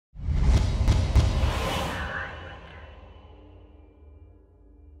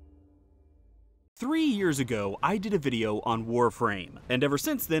3 years ago, I did a video on Warframe, and ever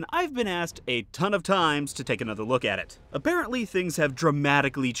since then, I've been asked a ton of times to take another look at it. Apparently, things have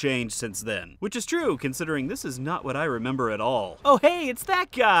dramatically changed since then, which is true considering this is not what I remember at all. Oh hey, it's that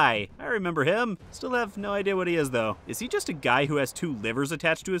guy! I remember him. Still have no idea what he is though. Is he just a guy who has 2 livers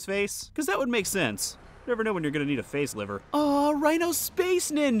attached to his face? Because that would make sense. Never know when you're gonna need a face liver. Aw, Rhino Space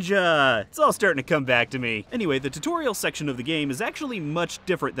Ninja! It's all starting to come back to me. Anyway, the tutorial section of the game is actually much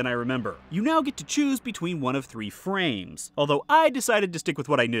different than I remember. You now get to choose between one of 3 frames, although I decided to stick with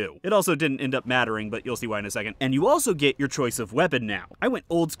what I knew. It also didn't end up mattering, but you'll see why in a second. And you also get your choice of weapon now. I went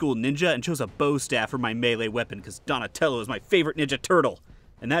old school ninja and chose a bow staff for my melee weapon because Donatello is my favorite Ninja Turtle.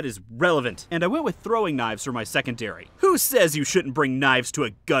 And that is relevant. And I went with throwing knives for my secondary. Who says you shouldn't bring knives to a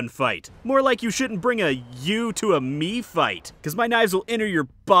gunfight? More like you shouldn't bring a you to a me fight, because my knives will enter your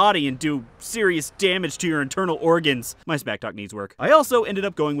body and do serious damage to your internal organs. My smack talk needs work. I also ended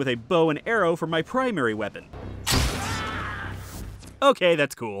up going with a bow and arrow for my primary weapon. Okay,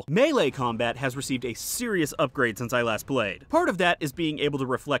 that's cool. Melee combat has received a serious upgrade since I last played. Part of that is being able to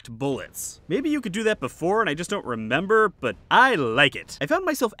reflect bullets. Maybe you could do that before and I just don't remember, but I like it. I found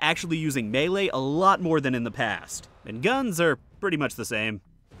myself actually using melee a lot more than in the past. And guns are pretty much the same.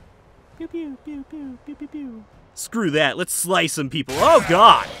 Pew pew pew pew pew pew pew. Screw that, let's slice some people. Oh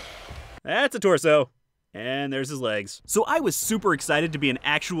god! That's a torso. And there's his legs. So I was super excited to be an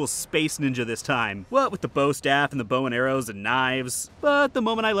actual space ninja this time. What with the bow staff and the bow and arrows and knives. But the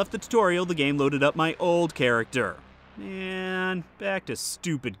moment I left the tutorial, the game loaded up my old character. And back to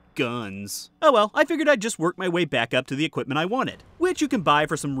stupid guns. Oh well, I figured I'd just work my way back up to the equipment I wanted, which you can buy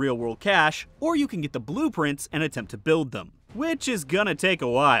for some real-world cash, or you can get the blueprints and attempt to build them, which is gonna take a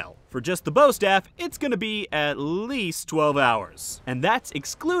while. For just the bow staff, it's gonna be at least 12 hours. And that's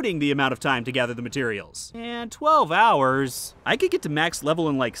excluding the amount of time to gather the materials. And 12 hours? I could get to max level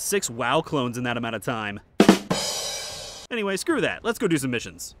in like 6 WoW clones in that amount of time. Anyway, screw that. Let's go do some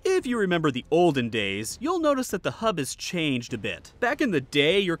missions. If you remember the olden days, you'll notice that the hub has changed a bit. Back in the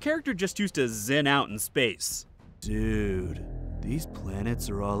day, your character just used to zen out in space. Dude, these planets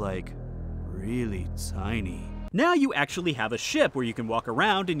are all like really tiny. Now you actually have a ship where you can walk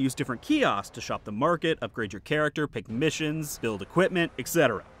around and use different kiosks to shop the market, upgrade your character, pick missions, build equipment,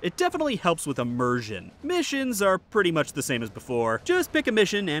 etc. It definitely helps with immersion. Missions are pretty much the same as before. Just pick a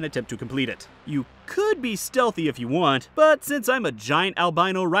mission and attempt to complete it. You could be stealthy if you want, but since I'm a giant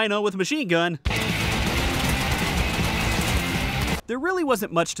albino rhino with a machine gun, there really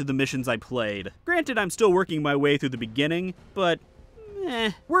wasn't much to the missions I played. Granted, I'm still working my way through the beginning, but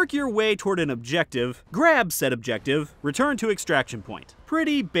work your way toward an objective, grab said objective, return to extraction point.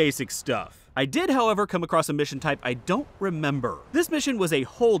 Pretty basic stuff. I did, however, come across a mission type I don't remember. This mission was a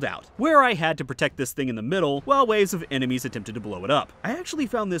holdout, where I had to protect this thing in the middle while waves of enemies attempted to blow it up. I actually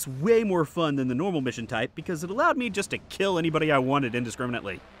found this way more fun than the normal mission type because it allowed me just to kill anybody I wanted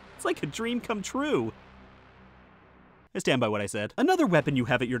indiscriminately. It's like a dream come true. I stand by what I said. Another weapon you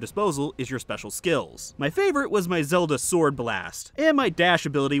have at your disposal is your special skills. My favorite was my Zelda Sword Blast, and my dash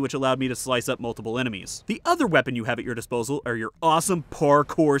ability which allowed me to slice up multiple enemies. The other weapon you have at your disposal are your awesome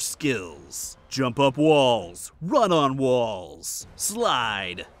parkour skills. Jump up walls, run on walls,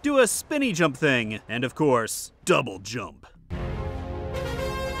 slide, do a spinny jump thing, and of course, double jump.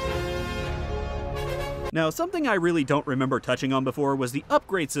 Now, something I really don't remember touching on before was the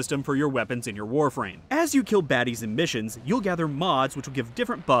upgrade system for your weapons in your Warframe. As you kill baddies in missions, you'll gather mods which will give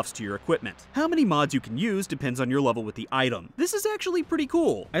different buffs to your equipment. How many mods you can use depends on your level with the item. This is actually pretty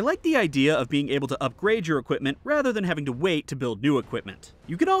cool. I like the idea of being able to upgrade your equipment rather than having to wait to build new equipment.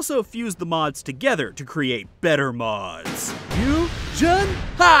 You can also fuse the mods together to create better mods. Fusion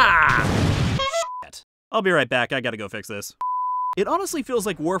Ha! Shit. I'll be right back, I gotta go fix this. It honestly feels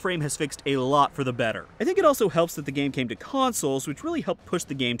like Warframe has fixed a lot for the better. I think it also helps that the game came to consoles, which really helped push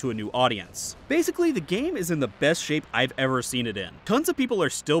the game to a new audience. Basically, the game is in the best shape I've ever seen it in. Tons of people are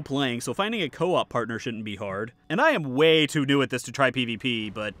still playing, so finding a co-op partner shouldn't be hard. And I am way too new at this to try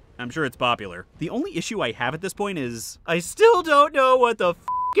PvP, but I'm sure it's popular. The only issue I have at this point is, I still don't know what the f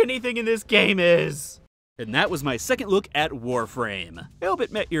anything in this game is. And that was my second look at Warframe. I hope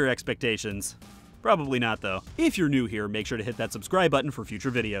it met your expectations. Probably not though. If you're new here, make sure to hit that subscribe button for future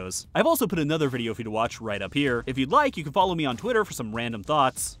videos. I've also put another video for you to watch right up here. If you'd like, you can follow me on Twitter for some random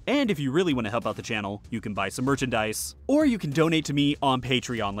thoughts. And if you really want to help out the channel, you can buy some merchandise. Or you can donate to me on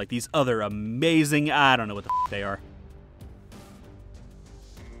Patreon like these other amazing, I don't know what the f they are.